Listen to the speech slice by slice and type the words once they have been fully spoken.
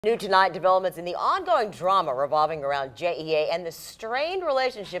New tonight, developments in the ongoing drama revolving around JEA and the strained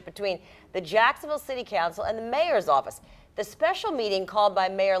relationship between the Jacksonville City Council and the mayor's office. The special meeting called by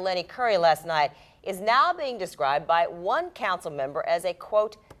Mayor Lenny Curry last night is now being described by one council member as a,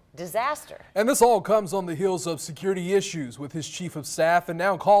 quote, disaster. And this all comes on the heels of security issues with his chief of staff and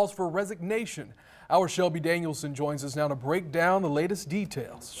now calls for resignation. Our Shelby Danielson joins us now to break down the latest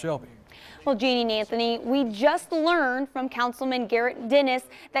details. Shelby. Well, Jeannie and Anthony, we just learned from Councilman Garrett Dennis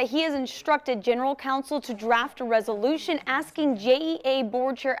that he has instructed General Counsel to draft a resolution asking JEA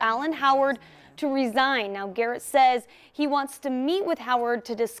Board Chair Alan Howard to resign. Now, Garrett says he wants to meet with Howard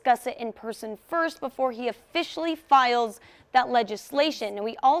to discuss it in person first before he officially files that legislation. And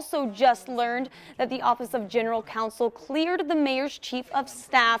we also just learned that the Office of General Counsel cleared the mayor's chief of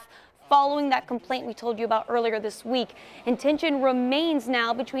staff following that complaint we told you about earlier this week. And tension remains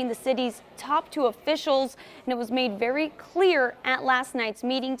now between the city's top two officials, and it was made very clear at last night's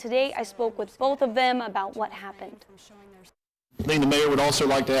meeting. Today, I spoke with both of them about what happened. I think the mayor would also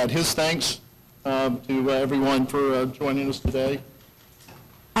like to add his thanks to everyone for joining us today.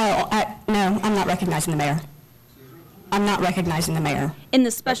 No, I'm not recognizing the mayor. I'm not recognizing the mayor. In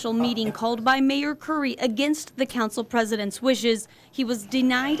the special meeting called by Mayor Curry against the council president's wishes, he was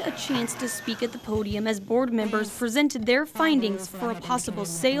denied a chance to speak at the podium as board members presented their findings for a possible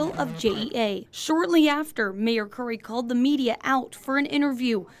sale of JEA. Shortly after, Mayor Curry called the media out for an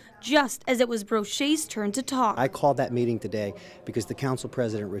interview, just as it was Brochet's turn to talk. I called that meeting today because the council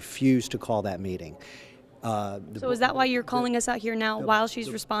president refused to call that meeting. So is that why you're calling us out here now while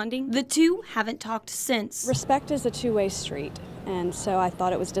she's responding? The two haven't talked since. Respect is a two-way street, and so I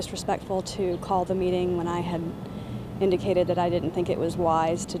thought it was disrespectful to call the meeting when I had indicated that I didn't think it was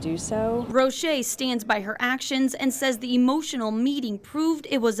wise to do so. Brochet stands by her actions and says the emotional meeting proved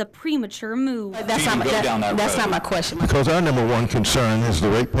it was a premature move. That's not my question. Because our number one concern is the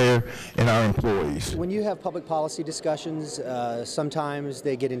ratepayer and our employees. When you have public policy discussions, sometimes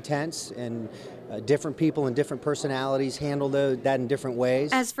they get intense, and different people and different personalities handle that in different ways.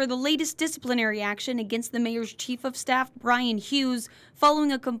 As for the latest disciplinary action against the mayor's chief of staff, Brian Hughes,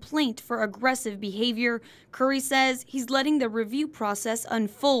 following a complaint for aggressive behavior, Curry says he's letting the review process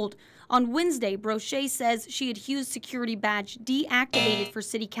unfold. On Wednesday, Brochet says she had Hughes' security badge deactivated for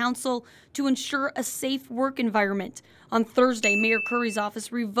city council to ensure a safe work environment. On Thursday, Mayor Curry's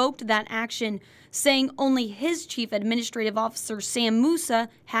office revoked that action, saying only his chief administrative officer, Sam Musa,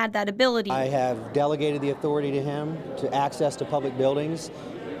 had that ability. I have delegated the authority to him to access to public buildings,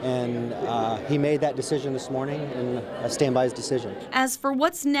 and he made that decision this morning, and I stand by his decision. As for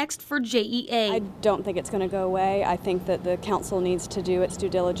what's next for JEA, I don't think it's going to go away. I think that the council needs to do its due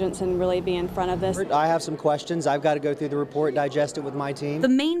diligence and really be in front of this. I have some questions. I've got to go through the report, digest it with my team. The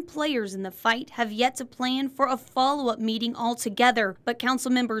main players in the fight have yet to plan for a follow-up meeting altogether, but council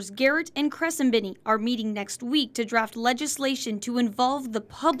members Garrett and Crescenbenny are meeting next week to draft legislation to involve the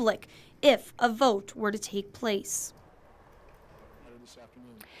public if a vote were to take place.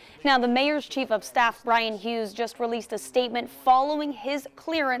 Now, the mayor's chief of staff, Brian Hughes, just released a statement following his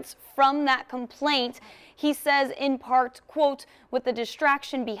clearance from that complaint. He says, in part, quote, "With the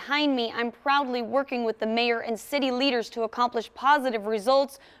distraction behind me, I'm proudly working with the mayor and city leaders to accomplish positive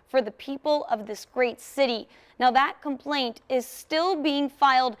results for the people of this great city." Now, that complaint is still being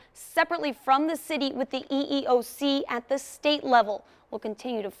filed separately from the city with the EEOC at the state level. We'll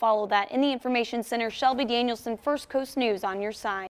continue to follow that. In the Information Center, Shelby Danielson, First Coast News on your side.